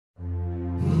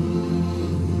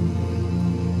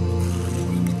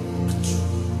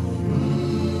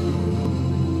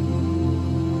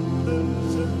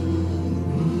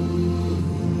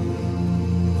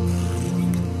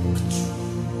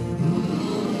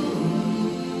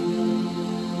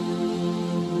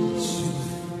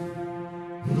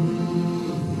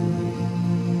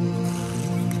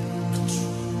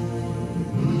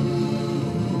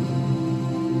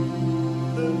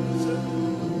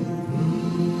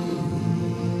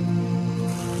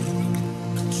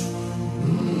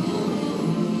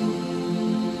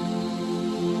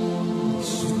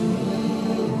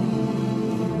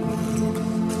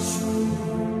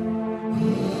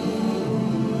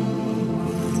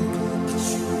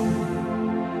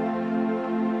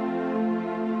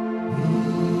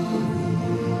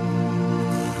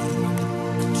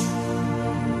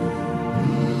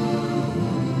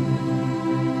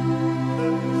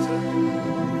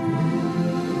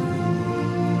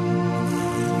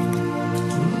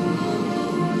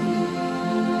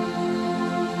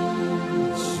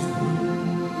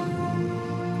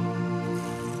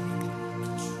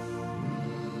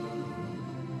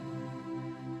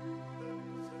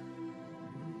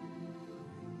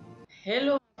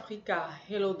Hello Africa,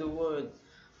 hello the world,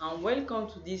 and welcome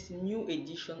to this new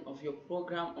edition of your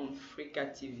program on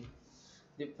Africa TV,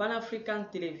 the Pan-African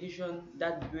television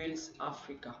that builds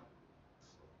Africa.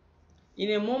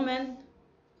 In a moment,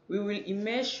 we will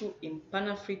immerse you in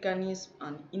Pan-Africanism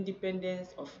and independence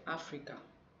of Africa.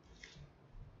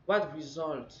 What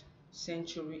result a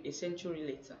century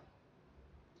later?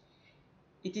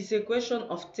 It is a question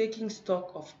of taking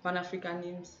stock of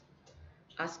Pan-Africanism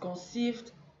as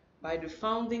conceived by the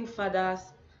founding fathers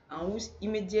and whose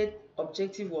immediate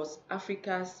objective was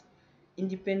Africa's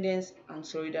independence and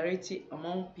solidarity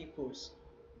among peoples.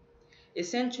 A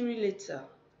century later,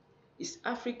 is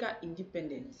Africa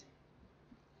independent?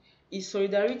 Is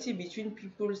solidarity between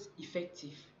peoples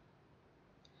effective?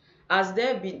 Has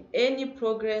there been any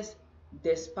progress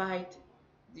despite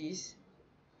this?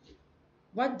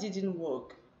 What didn't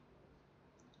work?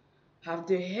 Have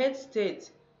the head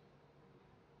state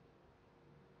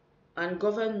and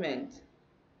government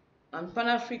and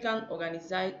Pan-African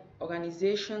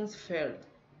organizations failed?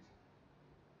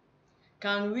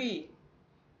 Can we,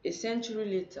 a century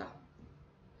later,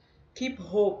 keep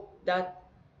hope that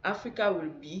Africa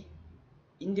will be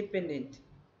independent?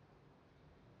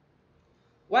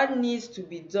 What needs to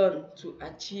be done to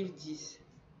achieve this?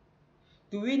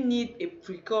 Do we need a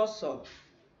precursor,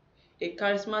 a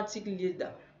charismatic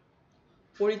leader,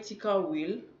 political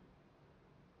will?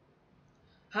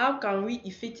 How can we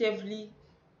effectively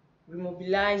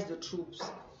remobilize the troops?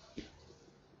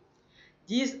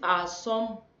 These are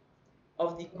some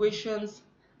of the questions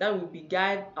that will be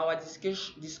guide our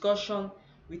discussion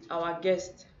with our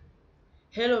guest.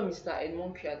 Hello, Mr.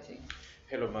 Edmond Piatek.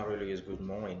 Hello, Marilis. Good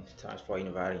morning. Thanks for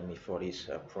inviting me for this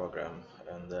program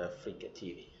on the Africa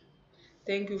TV.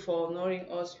 Thank you for honoring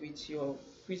us with your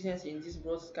presence in this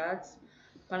broadcast,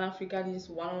 Pan-Africanist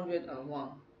 101.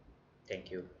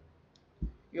 Thank you.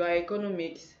 You are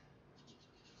economics.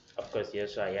 Of course,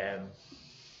 yes, I am.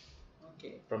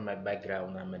 Okay. From my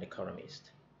background, I'm an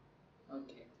economist.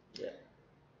 Okay. Yeah.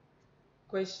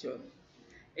 Question.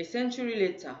 A century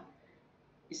later,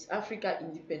 is Africa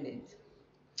independent?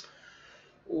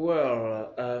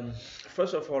 Well,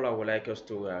 first of all, I would like us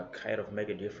to kind of make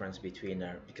a difference between,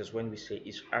 because when we say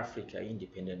is Africa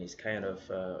independent, it's kind of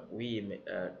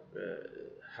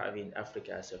having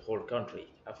Africa as a whole country.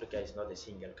 Africa is not a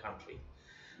single country,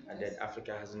 and then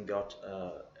Africa hasn't got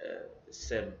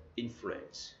same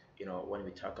influence. You know, when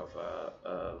we talk of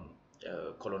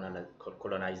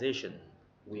colonization,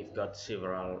 we've got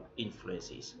several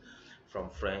influences from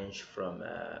French, from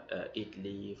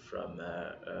Italy, from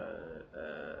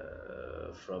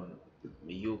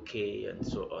UK, and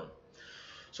so on.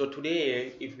 So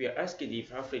today, if we are asking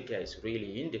if Africa is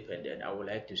really independent, I would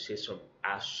like to say some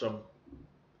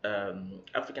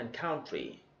African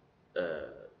country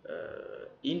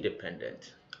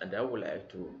independent, and I would like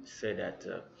to say that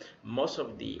most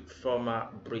of the former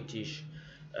British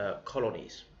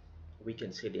colonies, we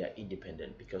can say they are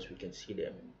independent because we can see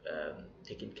them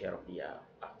taking care of their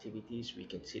activities. We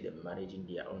can see them managing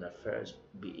their own affairs,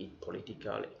 be it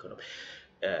political,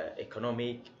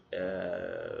 economic,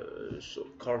 so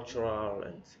cultural,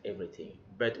 and everything.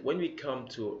 But when we come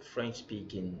to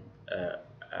French-speaking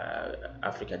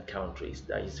African countries,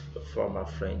 that is former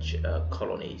French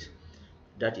colonies,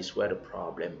 that is where the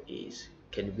problem is.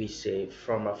 Can we say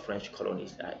former French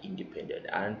colonies are independent?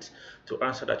 And to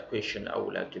answer that question, I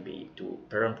would like to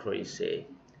peremptorily say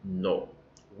no.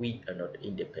 We are not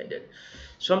independent.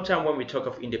 Sometimes when we talk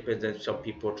of independence, some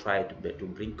people try to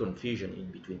bring confusion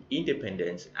in between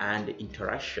independence and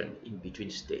interaction in between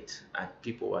states. And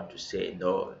people want to say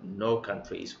no, no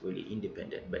country is really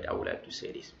independent. But I would like to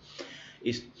say this: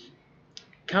 is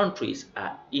countries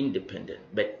are independent,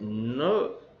 but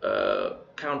no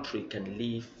country can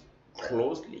live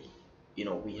closely. You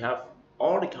know, we have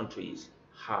all the countries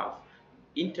have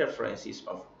interferences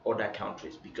of other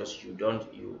countries because you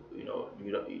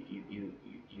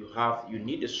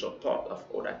need the support of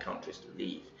other countries to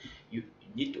live. You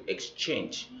need to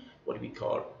exchange what we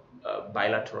call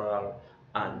bilateral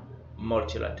and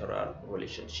multilateral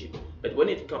relationship. But when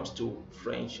it comes to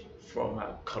French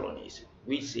former colonies,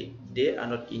 we see they are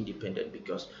not independent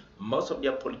because most of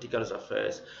their political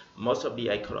affairs, most of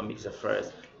their economic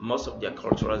affairs, most of their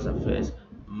cultural affairs,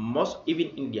 most even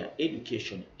in their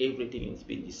education, everything is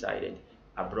being decided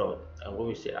abroad. And when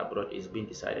we say abroad, it's being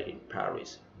decided in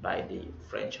Paris by the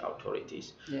French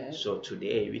authorities. Yes. So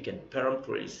today we can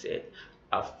peremptorily say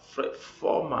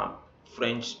former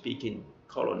French-speaking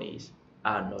colonies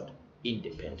are not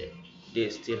independent. They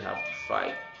still have to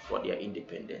fight for their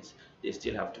independence. They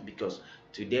still have to, because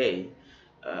today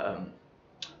um,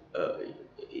 uh,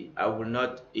 I will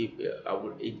not if I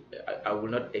will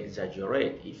not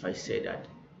exaggerate if I say that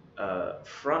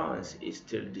France is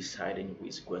still deciding who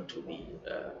is going to be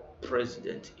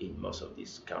president in most of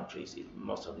these countries, in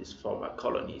most of these former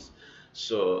colonies.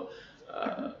 So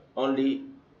only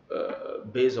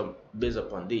based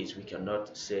upon this, we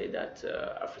cannot say that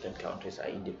African countries are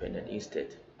independent.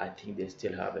 Instead, I think they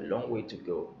still have a long way to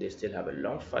go. They still have a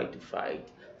long fight to fight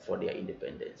for their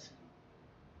independence.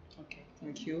 Okay,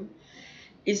 thank you.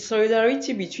 Is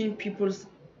solidarity between peoples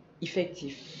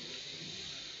effective?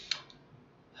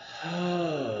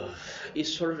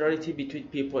 Is solidarity between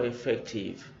people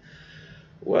effective?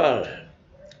 Well,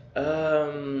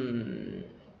 um,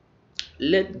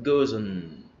 let goes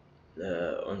on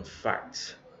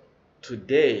facts.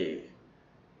 Today,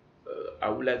 I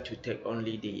would like to take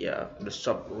only the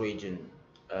sub-region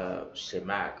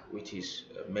CEMAC, which is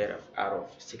made out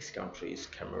of six countries: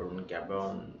 Cameroon,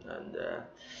 Gabon, and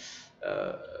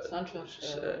Central,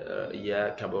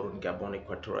 yeah, Cameroon, Gabon,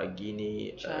 Equatorial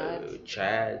Guinea, Chad.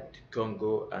 Chad,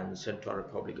 Congo, and Central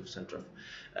Republic of Central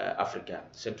Africa.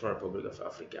 Central Republic of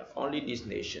Africa. Only these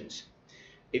nations.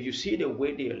 If you see the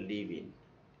way they are living,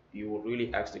 you will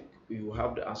really ask you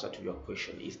have the answer to your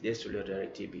question: is there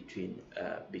solidarity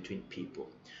between people?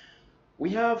 We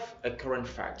have a current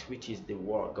fact, which is the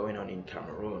war going on in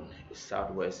Cameroon, the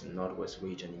southwest and northwest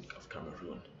region of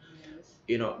Cameroon.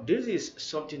 Yes. This is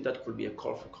something that could be a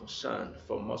call for concern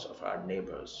for most of our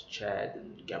neighbors, Chad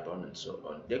and Gabon and so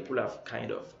on. They could have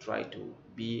kind of tried to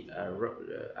be,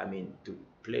 to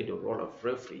play the role of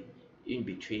referee in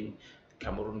between the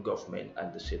Cameroon government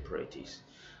and the separatists.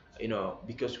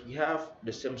 Because we have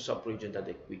the same sub-region that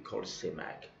we call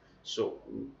CEMAC. So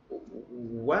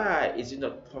why is it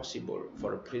not possible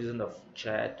for the president of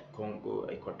Chad, Congo,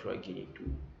 Equatorial Guinea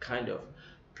to kind of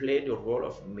play the role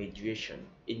of mediation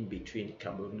in between the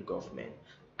Cameroon government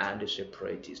and the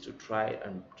separatists to try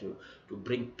and to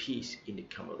bring peace in the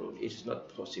Cameroon? It is not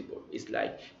possible. It's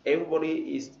like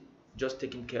everybody is just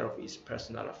taking care of his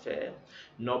personal affair.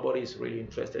 Nobody is really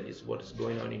interested in what is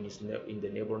going on in the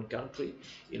neighboring country.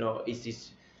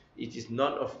 It is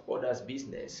none of others'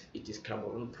 business. It is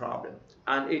Cameroon problem,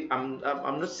 and I'm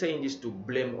not saying this to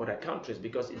blame other countries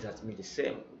because it has been the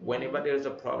same. Whenever there is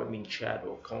a problem in Chad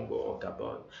or Congo or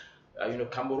Gabon,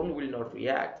 Cameroon will not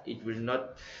react. It will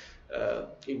not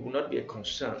be a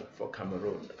concern for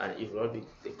Cameroon, and it will not be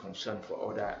a concern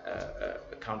for other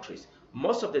countries.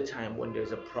 Most of the time, when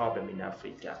there's a problem in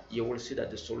Africa, you will see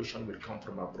that the solution will come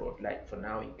from abroad. Like for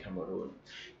now in Cameroon,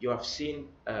 you have seen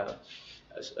Mr.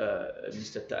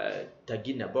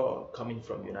 Taginabor coming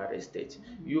from United States.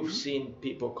 You've seen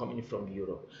people coming from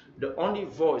Europe. The only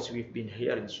voice we've been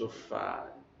hearing so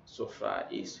far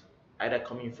is either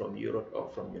coming from Europe or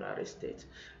from United States,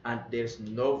 and there's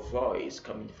no voice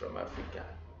coming from Africa.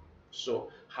 So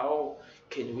how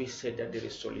can we say that there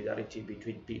is solidarity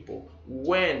between people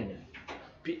when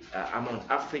among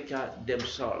Africa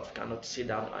themselves cannot sit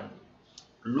down and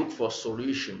look for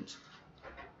solutions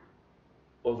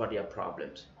over their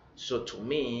problems? So to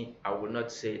me, I will not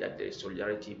say that there is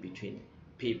solidarity between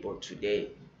people today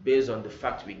based on the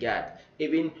fact we got.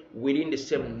 Even within the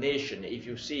same nation, if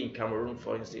you see in Cameroon,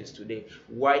 for instance, today,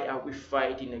 why are we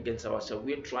fighting against ourselves?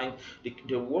 We're trying,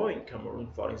 the war in Cameroon,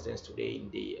 for instance, today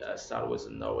in the southwest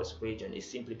and northwest region is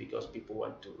simply because people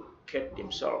want to cut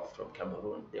themselves from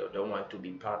Cameroon. They don't want to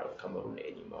be part of Cameroon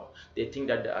anymore. They think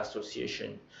that the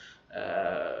association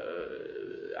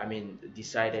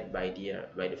decided by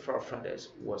the forefathers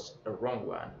was a wrong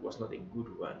one, was not a good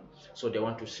one. So they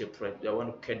want to separate, they want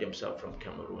to cut themselves from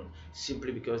Cameroon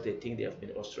simply because they think they have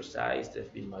been ostracized,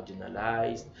 they've been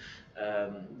marginalized,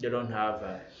 they don't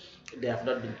have, they have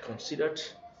not been considered,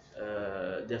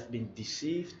 they've been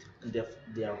deceived, and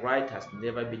their right has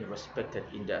never been respected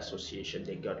in the association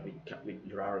they got with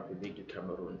La Republique du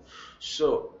Cameroon.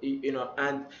 So,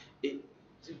 and it,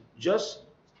 just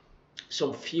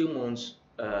some few months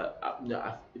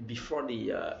before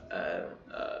the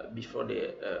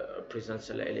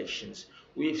presidential elections,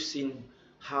 we've seen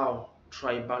how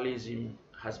tribalism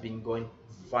has been going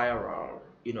viral.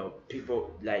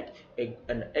 People like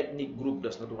an ethnic group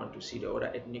does not want to see the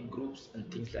other ethnic groups and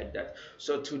things like that.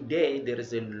 So today there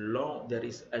is a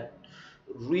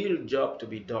real job to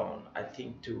be done, I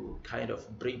think, to kind of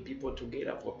bring people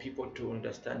together, for people to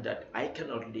understand that I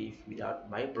cannot live without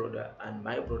my brother and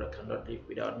my brother cannot live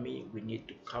without me. We need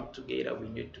to come together, we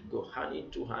need to go hand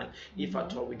into hand. If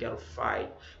at all we got to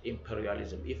fight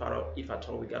imperialism, if at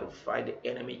all we got to fight the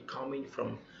enemy coming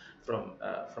from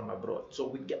abroad.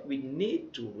 So we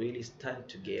need to really stand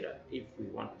together if we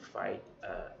want to fight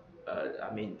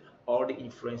all the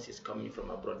influence is coming from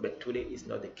abroad, but today is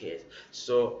not the case.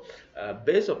 So,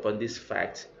 based upon this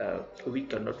fact, we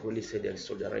cannot really say there is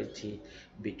solidarity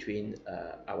between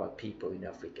our people in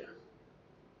Africa.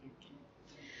 Okay.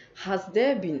 Has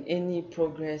there been any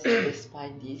progress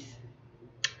despite this?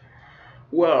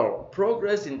 Well,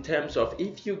 progress in terms of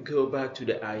if you go back to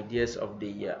the ideas of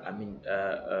the,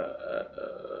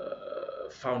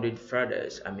 founding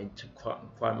fathers, to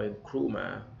Kwame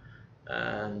Nkrumah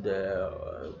and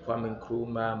Kwame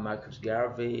Nkrumah, Marcus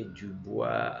Garvey,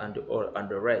 Dubois, and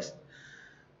the rest.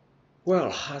 Well,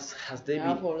 has We there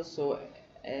have been? also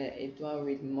Edouard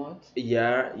Wilmot.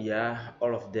 Yeah, yeah,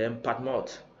 all of them, Pat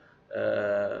Mott,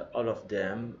 all of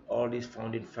them, all these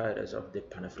founding fathers of the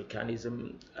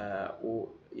Pan-Africanism,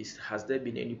 has there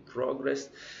been any progress?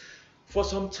 For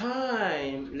some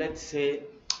time, let's say,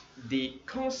 the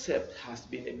concept has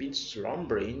been a bit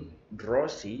slumbering,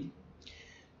 drowsy,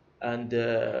 and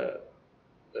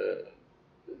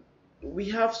we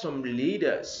have some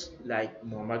leaders like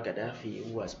Muammar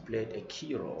Gaddafi who has played a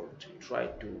key role to try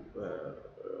to,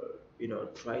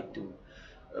 try to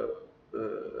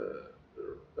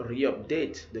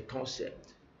re-update the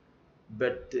concept.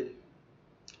 But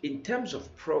in terms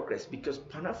of progress, because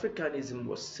Pan-Africanism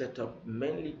was set up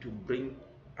mainly to bring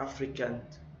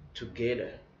Africans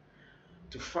together,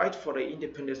 to fight for the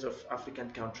independence of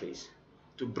African countries,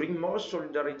 to bring more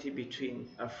solidarity between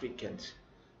Africans.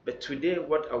 But today,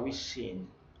 what are we seeing?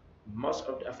 Most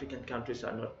of the African countries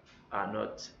are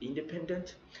not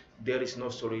independent. There is no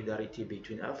solidarity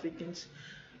between Africans.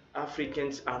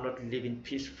 Africans are not living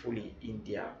peacefully in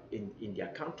their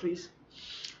countries.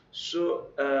 So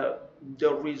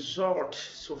the result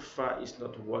so far is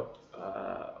not what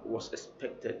was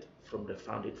expected from the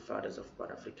founding fathers of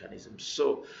Pan-Africanism.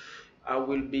 So I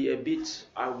will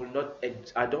not,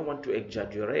 I don't want to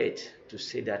exaggerate to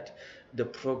say that the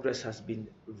progress has been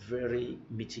very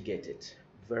mitigated,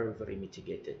 very, very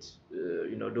mitigated.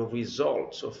 The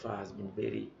result so far has been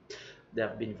they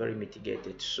have been very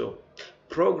mitigated. So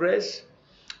progress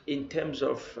in terms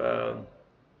of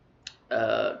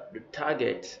the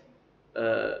target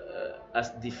as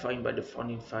defined by the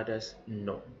founding fathers,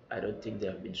 no, I don't think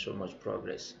there have been so much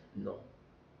progress. No,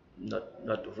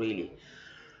 not really.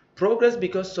 Progress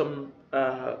because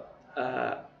uh,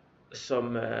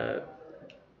 some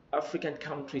African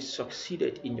countries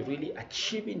succeeded in really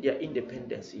achieving their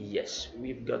independence. Yes,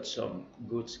 we've got some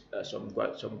good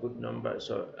numbers.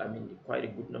 So quite a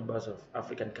good numbers of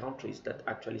African countries that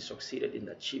actually succeeded in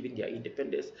achieving their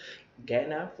independence.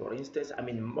 Ghana, for instance,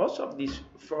 most of these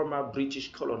former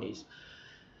British colonies,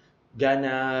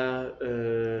 Ghana,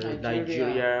 Nigeria.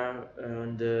 Nigeria,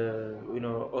 and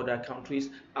other countries,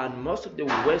 and most of the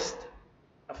West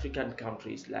African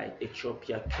countries like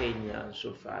Ethiopia, Kenya, and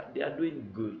so far, they are doing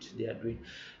good. They are doing,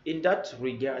 in that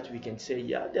regard, we can say,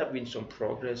 yeah, there have been some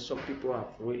progress. Some people have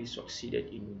really succeeded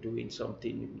in doing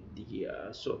something with the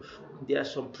so there are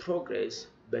some progress,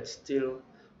 but still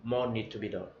more need to be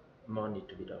done. More need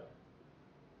to be done.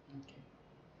 Okay.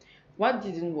 What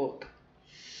didn't work?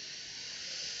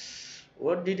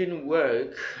 What didn't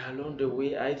work along the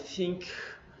way? I think,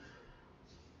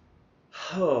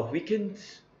 we can.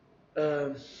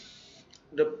 Um,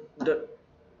 the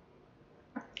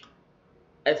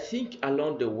I think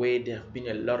along the way there have been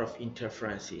a lot of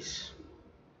interferences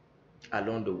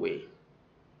along the way.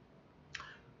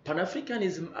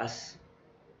 Pan-Africanism as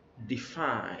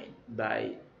defined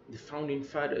by the founding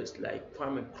fathers like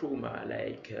Kwame Nkrumah,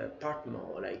 like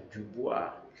Patmore, like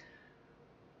Dubois,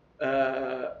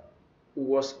 uh,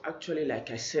 was actually,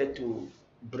 like I said, to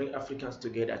bring Africans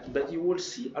together. But you will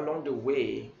see along the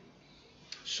way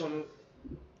some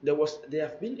there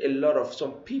have been a lot of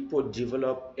some people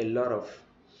develop a lot of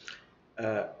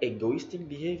egoistic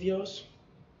behaviors,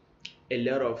 a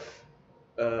lot of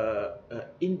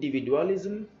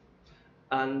individualism,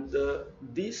 and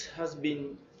this has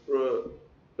uh,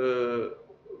 uh,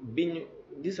 been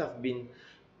this have been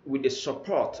with the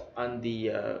support and the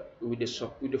with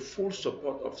the full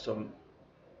support of some,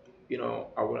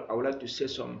 I would like to say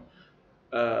some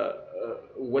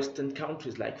Western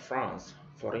countries like France,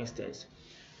 for instance.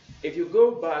 If you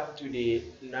go back to the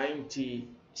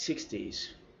 1960s,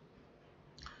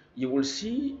 you will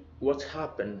see what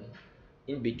happened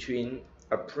in between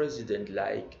a president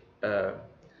like Houphouët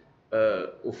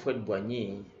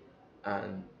Boigny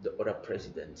and the other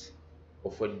presidents.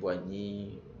 Houphouët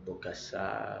Boigny,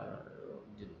 Bokassa,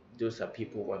 those are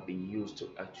people who have been used to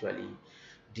actually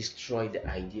destroy the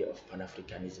idea of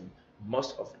Pan-Africanism.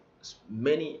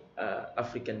 Many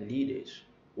African leaders,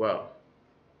 well,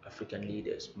 African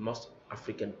leaders, most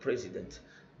African presidents,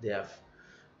 they have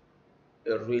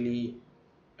really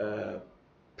uh,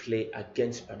 play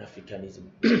against Pan-Africanism.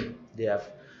 They have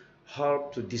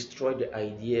helped to destroy the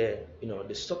idea,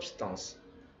 the substance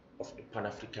of the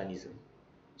Pan-Africanism.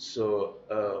 So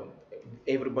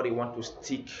everybody want to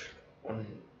stick on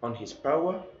on his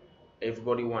power.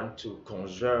 Everybody want to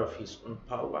conserve his own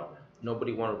power.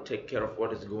 Nobody want to take care of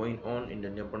what is going on in the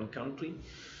neighboring country.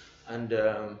 And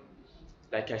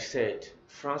like I said,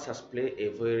 France has played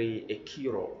a key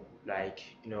role. Like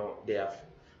they have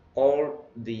all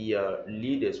the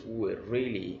leaders who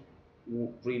really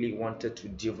wanted to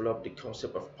develop the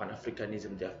concept of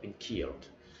Pan-Africanism. They have been killed.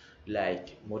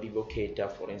 Like Modibo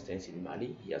Keita, for instance, in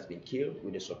Mali, he has been killed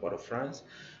with the support of France.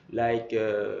 Like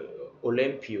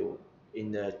Olympio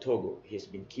in Togo, he has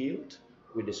been killed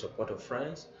with the support of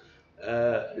France.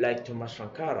 Like Thomas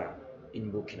Sankara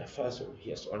in Burkina Faso, he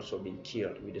has also been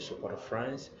killed with the support of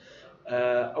France.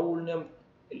 I will name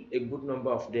a good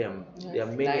number of them. Yes, There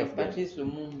are many like of them. Patrice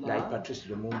Lumumba. Like Patrice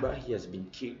Lumumba, he has been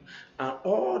killed. And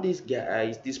all these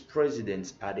guys, these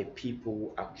presidents, are the people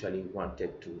who actually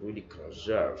wanted to really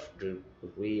conserve the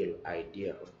real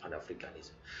idea of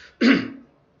Pan-Africanism.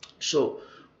 So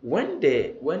when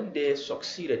they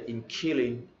succeeded in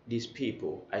killing these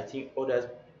people, I think others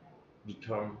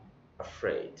become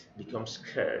afraid, become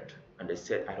scared, and they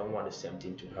said, I don't want the same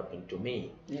thing to happen to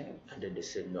me. Yes. And then they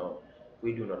said, no,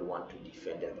 we do not want to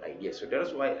defend that idea. So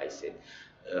that's why I said,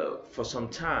 for some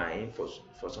time,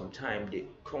 the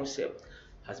concept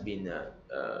has been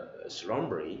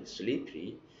slumbering,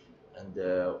 slippery, and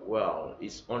well,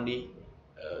 it's only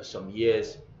some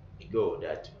years ago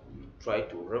that we tried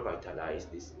to revitalize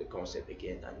this the concept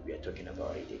again, and we are talking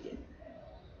about it again.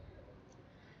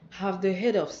 Have the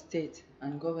head of state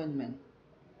and government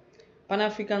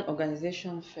Pan-African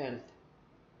organization failed?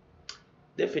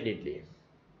 Definitely,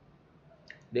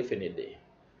 definitely.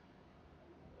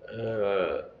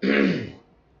 Uh,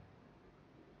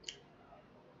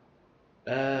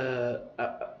 I,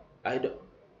 I don't,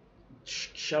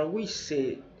 shall we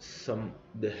say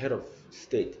the head of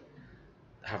state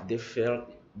have they failed?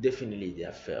 Definitely they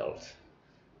have failed,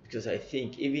 because I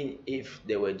think even if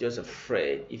they were just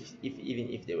afraid, if even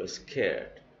if they were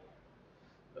scared,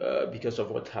 because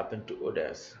of what happened to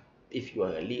others. If you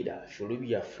are a leader, should you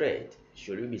be afraid?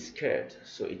 Should you be scared?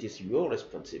 So it is your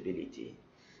responsibility.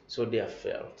 So they have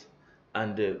failed.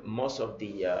 And most of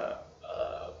the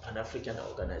Pan-African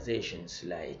organizations,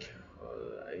 like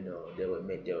there were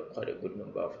quite a good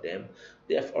number of them.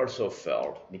 They have also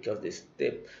failed because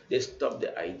they stopped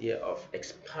the idea of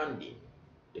expanding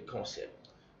the concept.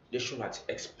 They should not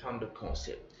expand the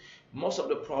concept. Most of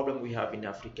the problem we have in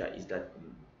Africa is that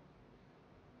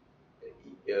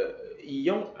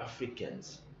young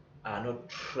Africans are not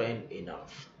trained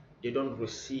enough. They don't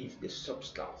receive the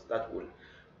substance that will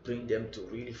bring them to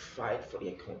really fight for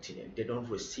their continent. They don't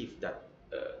receive that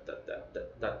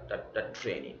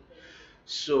training.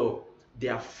 So they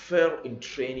have failed in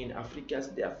training Africans.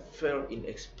 They have failed in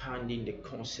expanding the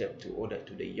concept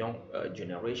to the young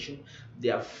generation. They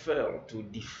have failed to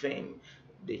defend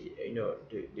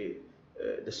the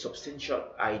substantial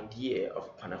idea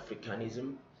of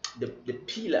Pan-Africanism, the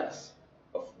pillars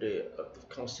of the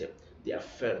concept. They have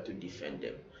failed to defend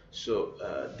them. So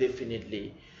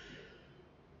definitely,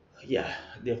 yeah,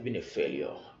 they've been a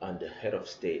failure, and the head of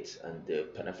states and the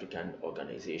Pan-African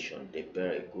organization, they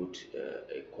bear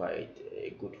quite a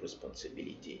good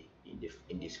responsibility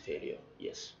in this failure.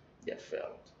 Yes, they have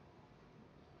failed.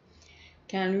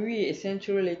 Can we a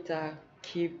century later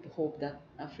keep hope that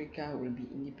Africa will be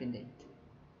independent?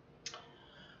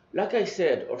 Like I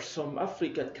said, or some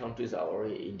African countries are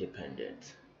already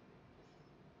independent.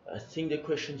 I think the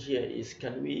question here is,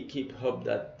 can we keep hope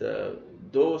that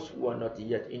those who are not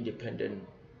yet independent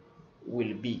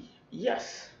will be?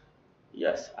 Yes,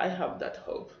 yes, I have that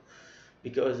hope,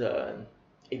 because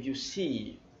if you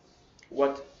see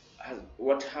what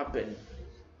happened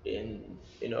in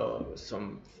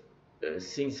some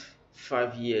since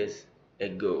 5 years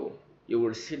ago, you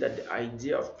will see that the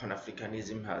idea of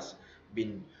Pan-Africanism has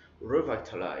been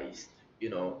revitalized.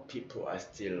 People are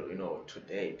still,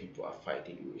 today people are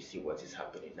fighting. You will see what is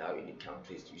happening now in the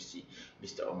countries. You see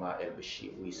Mr. Omar El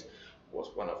Bashir, who was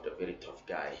one of the very tough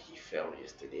guy. He fell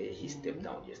yesterday. He stepped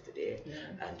down yesterday.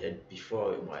 Yeah. And then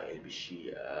before Omar El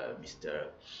Bashir, Mr.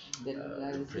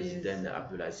 The President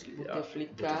Abdulaziz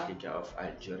Bouteflika of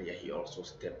Algeria, he also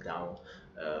stepped down.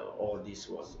 All this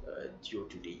was due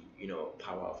to the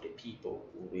power of the people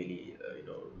who really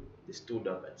they stood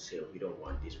up and said, we don't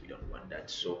want this, we don't want that.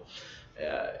 So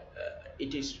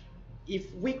it is,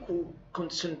 if we could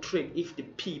concentrate, if the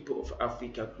people of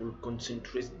Africa could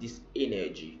concentrate this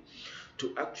energy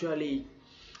to actually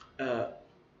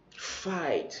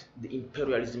fight the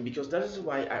imperialism, because that is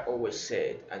why I always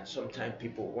said, and sometimes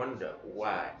people wonder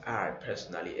why I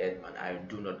personally, Edmund, I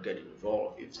do not get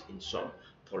involved in some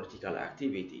political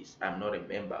activities. I'm not a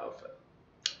member of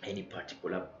any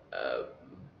particular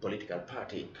political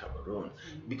party in Cameroon,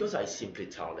 because I simply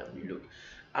tell them, look,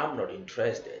 I'm not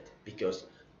interested, because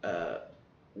uh,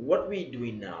 what we're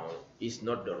doing now is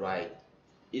not the right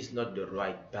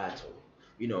battle.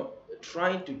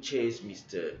 Trying to chase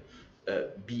Mr.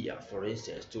 Bia, for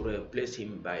instance, to replace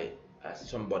him by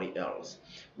somebody else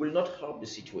will not help the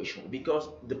situation, because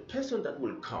the person that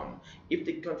will come, if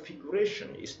the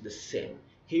configuration is the same,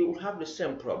 he will have the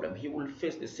same problem. He will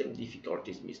face the same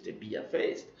difficulties Mr. Bia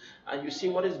faced. And you see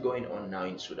what is going on now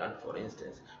in Sudan, for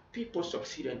instance. People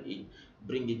succeeded in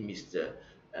bringing Mr.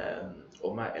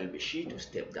 Omar el-Bashir to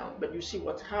step down. But you see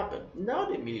what happened. Now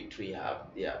the military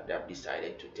they have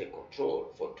decided to take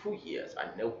control for 2 years,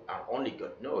 and only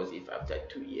God knows if after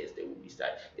 2 years they will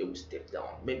decide they will step down.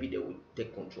 Maybe they will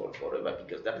take control forever,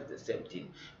 because that is the same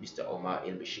thing Mr. Omar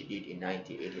el-Bashir did in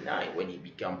 1989 when he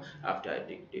became, after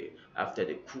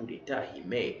the coup d'etat he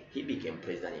made. He became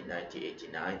president in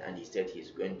 1989, and he said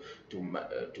he's going to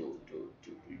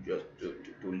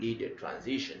lead a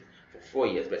transition for 4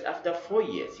 years. But after 4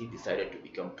 years, he decided to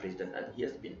become president, and he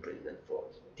has been president for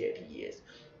 30 years.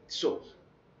 So,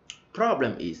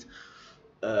 problem is,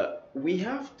 we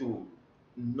have to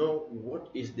know what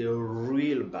is the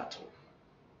real battle.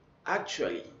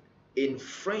 Actually, in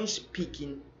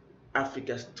French-speaking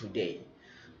Africa today,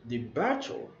 the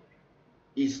battle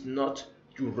is not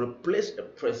to replace a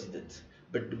president,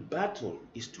 but the battle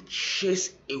is to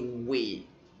chase away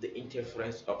the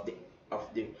interference of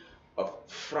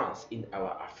France in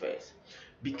our affairs.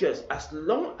 Because as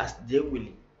long as they will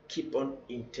keep on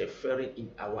interfering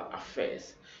in our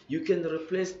affairs, you can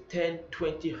replace 10,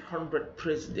 20, 100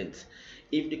 presidents.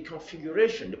 If the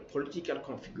political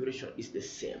configuration is the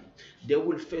same, they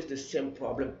will face the same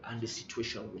problem, and the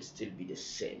situation will still be the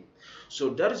same. So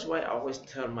that is why I always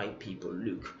tell my people,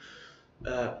 look,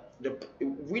 uh,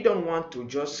 we don't want to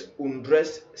just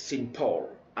undress St. Paul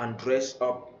and dress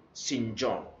up St.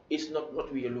 John. It's not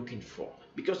what we are looking for.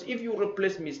 Because if you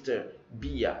replace Mr.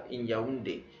 Bia in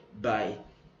Yaoundé by,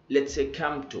 let's say,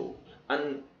 Kamto,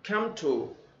 and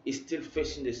Kamto is still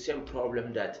facing the same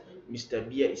problem that Mr.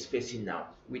 Bia is facing now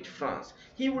with France,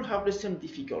 he will have the same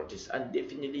difficulties, and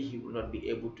definitely he will not be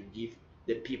able to give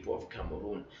the people of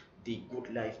Cameroon the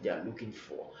good life they are looking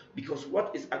for. Because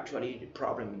what is actually the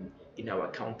problem in our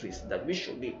countries, that we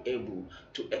should be able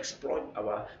to exploit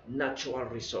our natural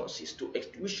resources.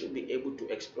 We should be able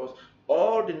to exploit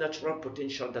all the natural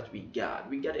potential that we got.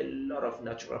 We got a lot of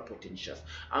natural potentials,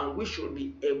 and we should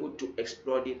be able to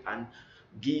exploit it and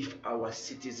give our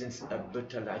citizens a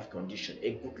better life condition,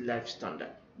 a good life standard.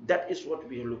 That is what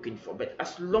we are looking for. But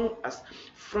as long as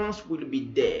France will be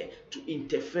there to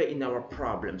interfere in our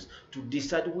problems, to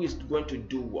decide who is going to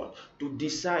do what, to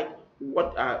decide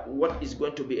what is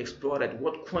going to be explored,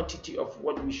 what quantity of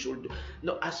what we should do.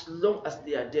 No, as long as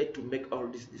they are there to make all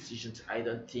these decisions, I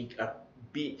don't think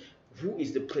be who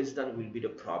is the president will be the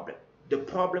problem. The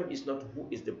problem is not who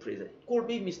is the president. It could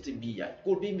be Mr. Biya, it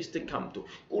could be Mr. Kamto,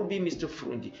 it could be Mr.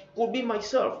 Frundi, it could be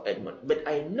myself, Edmund. But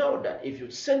I know that if you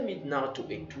send me now to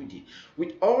A2D,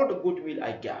 with all the goodwill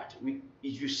I got,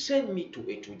 if you send me to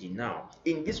A2D now,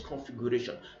 in this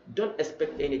configuration, don't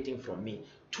expect anything from me.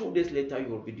 2 days later, you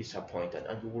will be disappointed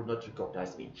and you will not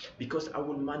recognize me, because I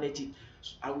will manage it.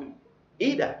 I will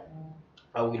either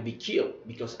I will be killed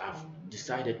because I've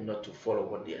decided not to follow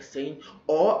what they are saying,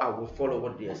 or I will follow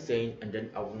what they are saying, and then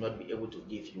I will not be able to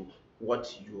give you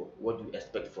what you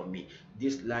expect from me,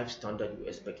 this life standard you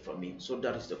expect from me. So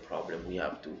that is the problem we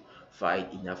have to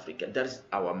fight in Africa. That is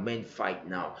our main fight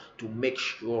now, to make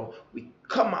sure we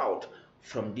come out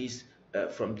from this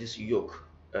yoke,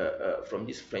 from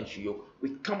this French yoke.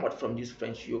 We come out from this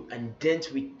French yoke, and then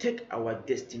we take our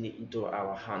destiny into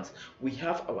our hands. We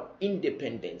have our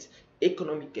independence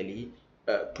economically,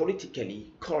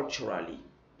 politically, culturally.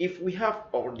 If we have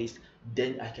all this,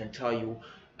 then I can tell you,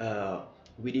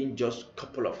 within just a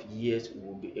couple of years, we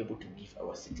will be able to give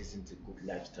our citizens a good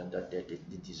life standard that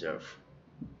they deserve.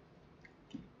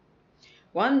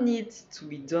 What needs to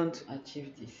be done to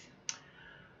achieve this?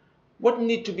 What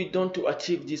needs to be done to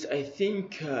achieve this? I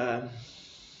think, uh,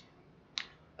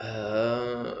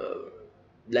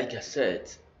 like I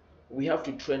said, we have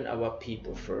to train our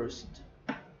people first.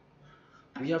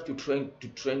 We have to train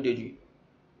the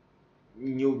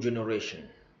new generation.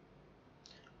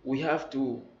 We have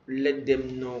to let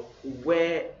them know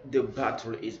where the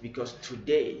battle is, because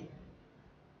today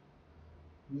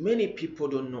Many people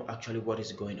don't know actually what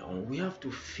is going on. We have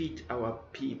to feed our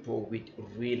people with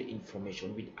real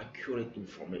information, with accurate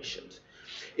information.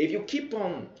 If you keep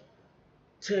on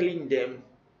telling them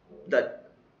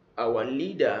that our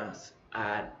leaders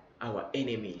are our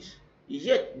enemies,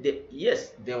 yet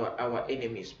yes, they are our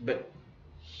enemies, but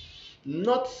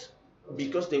not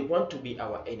because they want to be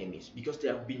our enemies, because they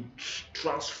have been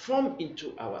transformed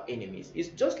into our enemies. It's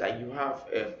just like you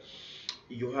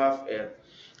have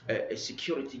a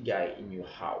security guy in your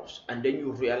house, and then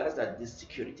you realize that this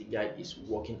security guy is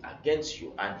working against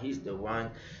you, and he's the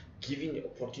one giving the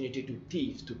opportunity to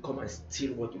thieves to come and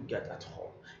steal what you get at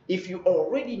home. If you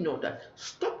already know that,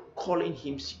 stop calling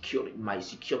him security, my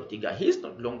security guy. He's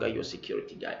not longer your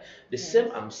security guy. The same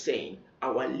Yes. I'm saying,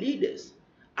 our leaders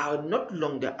are not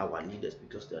longer our leaders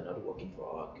because they are not working for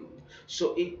our good.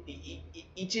 So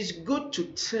it is good to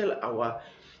tell our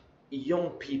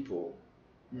young people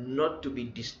not to be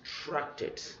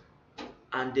distracted,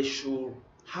 and they should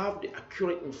have the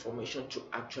accurate information to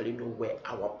actually know where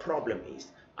our problem is,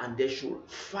 and they should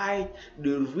fight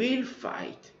the real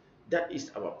fight that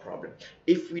is our problem.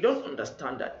 If we don't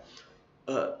understand that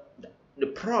uh, the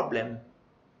problem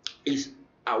is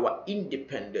our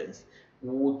independence,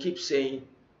 we will keep saying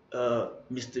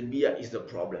Mr. Bia is the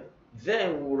problem.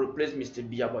 Then we will replace Mr.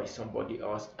 Bia by somebody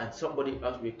else, and somebody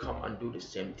else will come and do the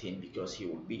same thing because he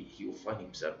will find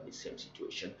himself in the same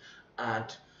situation,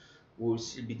 and we will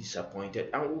still be disappointed,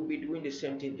 and we'll be doing the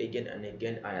same thing again and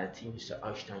again. And I think Mr.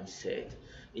 Einstein said,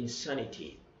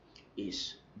 insanity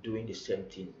is doing the same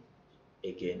thing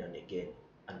again and again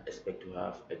and expect to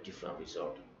have a different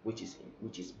result, which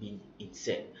is being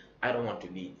insane. I don't want to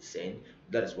be insane.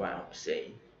 That is why I'm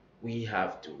saying we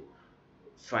have to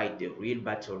fight the real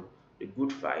battle, the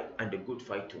good fight, and the good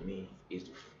fight to me is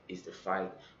the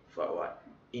fight for our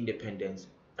independence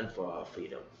and for our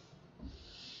freedom.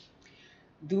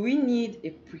 Do we need a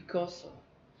precursor,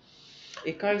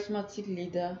 a charismatic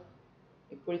leader,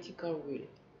 a political will?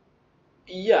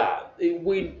 Yeah,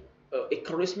 with a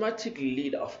charismatic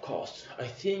leader, of course. I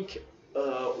think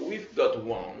we've got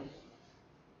one.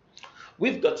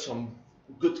 We've got some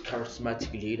good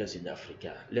charismatic leaders in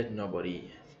Africa. Let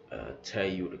nobody tell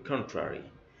you the contrary.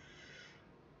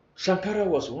 Sankara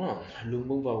was one.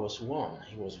 Lumumba was one.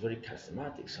 He was very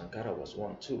charismatic. Sankara was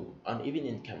one too. And even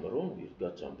in Cameroon, we've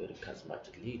got some very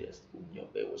charismatic leaders.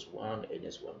 Unyobe was one.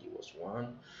 Enes Wandi was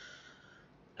one.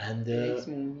 And Felix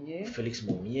Moumier. Felix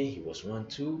Moumier, he was one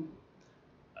too.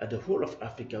 At the whole of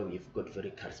Africa, we've got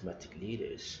very charismatic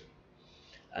leaders.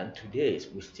 And today,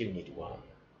 we still need one.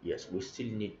 Yes, we still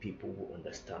need people who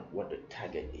understand what the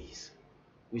target is.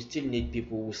 We still need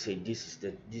people who say this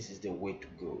is the way to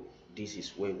go. This is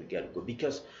where we gotta go.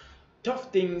 Because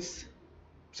tough things.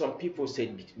 Some people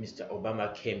said Mr.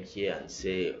 Obama came here and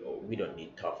say, oh, we don't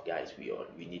need tough guys.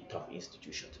 We need tough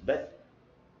institutions. But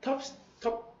tough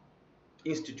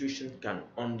institutions can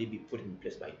only be put in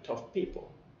place by tough people.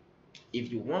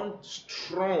 If you want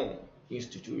strong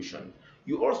institution,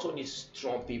 you also need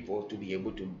strong people to be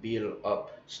able to build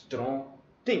up strong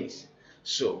things.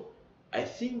 So I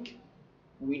think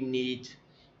we need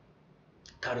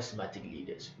charismatic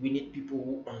leaders. We need people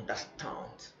who understand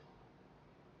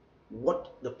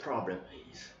what the problem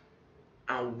is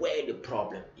and where the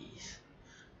problem is.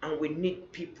 And we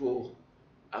need people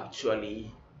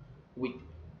actually with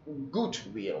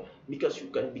goodwill, because you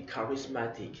can be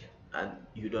charismatic and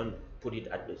you don't put it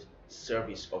at the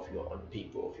service of your own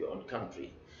people, of your own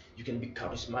country. You can be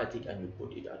charismatic and you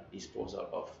put it at disposal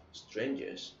of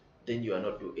strangers, then you are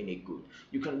not doing any good.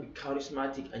 You can be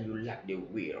charismatic and you lack the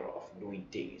will of doing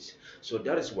things. So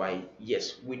that is why,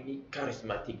 yes, we need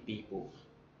charismatic people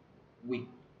with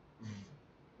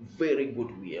very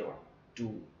good will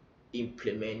to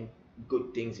implement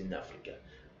good things in Africa.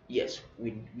 Yes,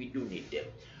 we do need them.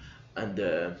 And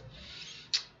uh,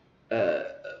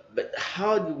 but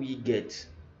how do we get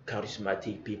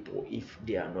charismatic people if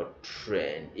they are not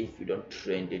trained? If we don't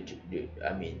train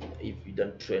I mean, if we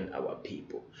don't train our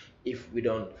people, if we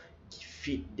don't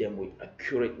feed them with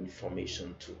accurate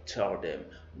information to tell them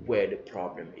where the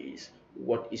problem is,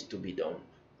 what is to be done.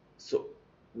 So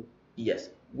yes,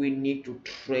 we need to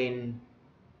train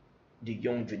the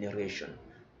young generation.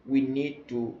 We need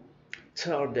to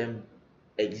tell them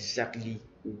exactly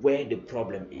where the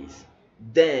problem is.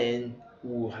 Then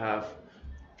we'll have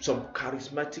some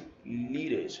charismatic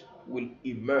leaders will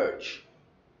emerge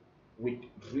with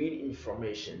real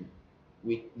information,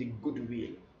 with the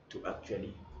goodwill to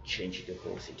actually change the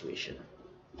whole situation.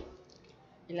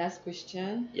 The last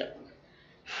question. Yeah.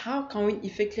 How can we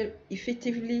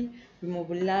effectively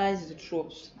mobilize the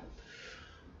troops?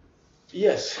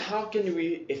 Yes, how can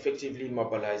we effectively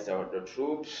mobilize the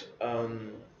troops?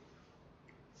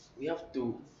 We have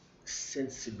to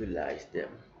sensibilize them.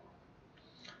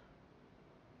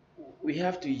 We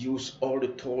have to use all the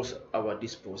tools at our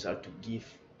disposal to give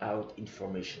out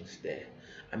informations there.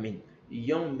 I mean,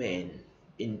 young men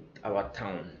in our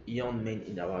town, young men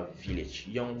in our village,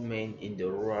 young men in the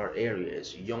rural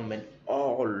areas, young men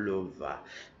all over,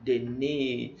 they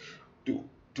need to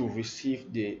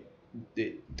receive the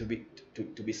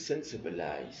to be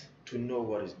sensibilized, to know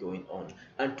what is going on,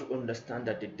 and to understand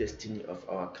that the destiny of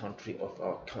our country, of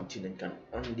our continent, can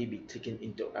only be taken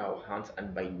into our hands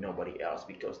and by nobody else.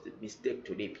 Because the mistake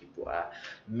today people are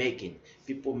making,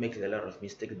 people make a lot of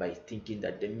mistakes by thinking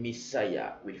that the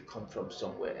Messiah will come from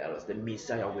somewhere else, the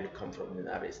Messiah will come from the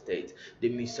United States, the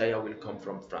Messiah will come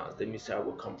from France, the Messiah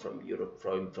will come from Europe,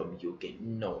 from UK.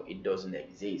 No, it doesn't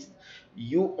exist.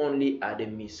 You only are the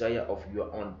Messiah of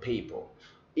your own people.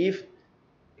 If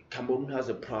Cameroon has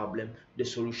a problem, the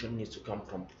solution needs to come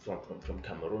from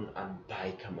Cameroon and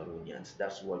by Cameroonians.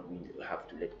 That's what we have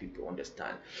to let people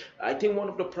understand. I think one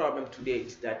of the problems today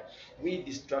is that we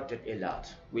distracted a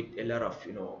lot with a lot of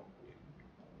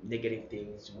negative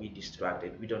things. We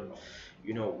distracted. We don't,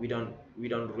 we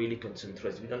don't really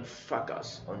concentrate. We don't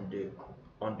focus on the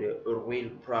real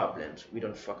problems. We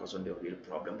don't focus on the real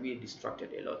problem. We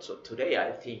distracted a lot. So today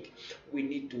I think we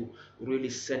need to really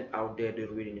send out there the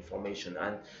real information.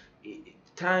 And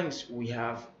thanks, we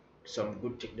have some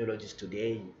good technologies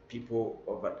today. People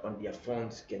over on their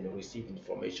phones can receive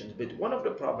information. But one of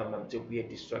the problems, until we are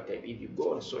distracted, if you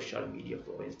go on social media,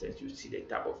 for instance, you see the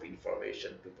type of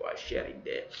information people are sharing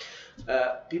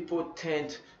there. People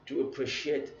tend to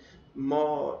appreciate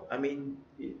more. I mean,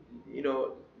 you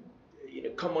know,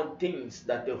 common things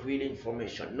that the real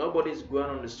information. Nobody's going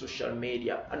on the social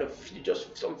media, and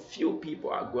just some few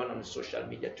people are going on the social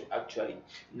media to actually,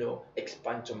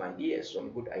 expand some ideas,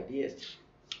 some good ideas.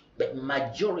 The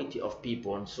majority of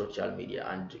people on social media,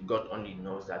 and God only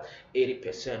knows that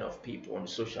 80% of people on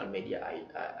social media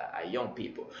are young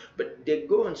people, but they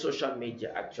go on social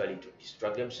media actually to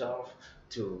distract themselves,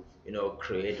 to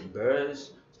create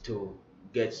buzz, to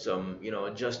get some,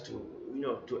 just to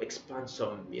to expand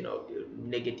some,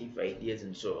 negative ideas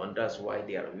and so on. That's why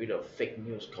there are a lot of fake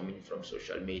news coming from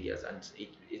social medias, and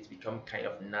it's become kind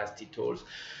of nasty tools.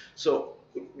 So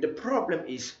the problem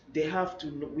is, we have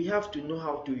to know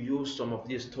how to use some of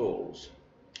these tools,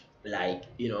 like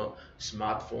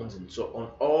smartphones and so on,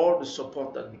 all the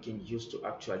support that we can use to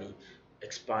actually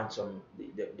expand some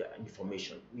the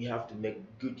information. We have to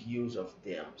make good use of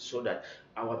them, so that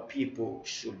our people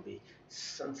should be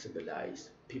sensibilized.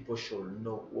 People should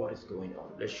know what is going on.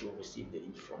 They should receive the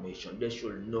information. They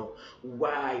should know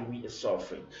why we are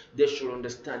suffering. They should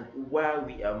understand why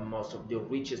we are most of the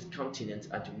richest continent,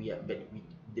 and we are but we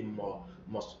the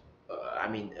most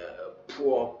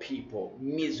poor people,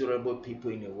 miserable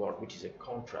people in the world, which is a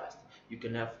contrast. We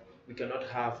cannot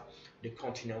have the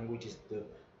continent which is the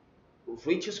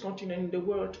richest continent in the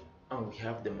world, and we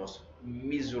have the most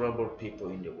miserable people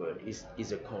in the world.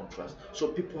 Is a contrast. So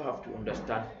people have to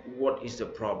understand what is the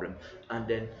problem, and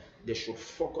then they should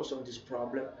focus on this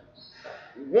problem.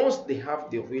 Once they have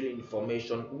the real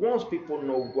information, once people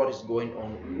know what is going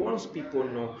on, once people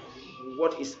know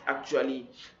what is actually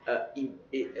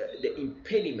the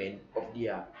impediment of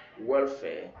their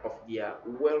welfare, of their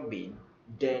well-being,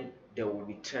 then they will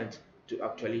be turned to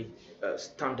actually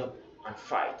stand up and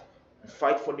fight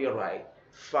for their right,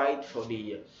 fight for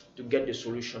the to get the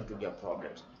solution to their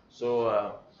problems. So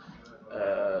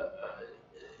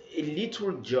a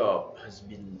little job has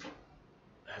been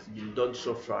done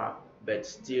so far, but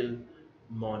still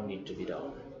more need to be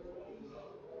done.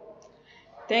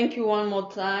 Thank you one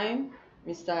more time,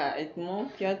 Mr.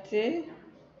 Edmond Piate,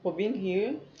 for being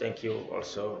here. Thank you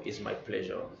also. It's my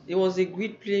pleasure. It was a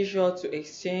great pleasure to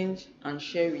exchange and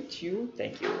share with you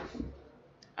Thank you.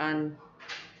 and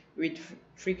with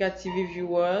Africa TV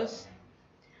viewers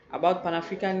about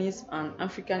Pan-Africanism and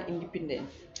African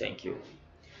independence. Thank you.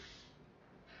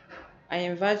 I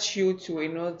invite you to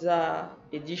another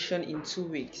edition in 2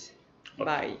 weeks. Okay.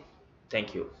 Bye.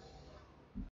 Thank you.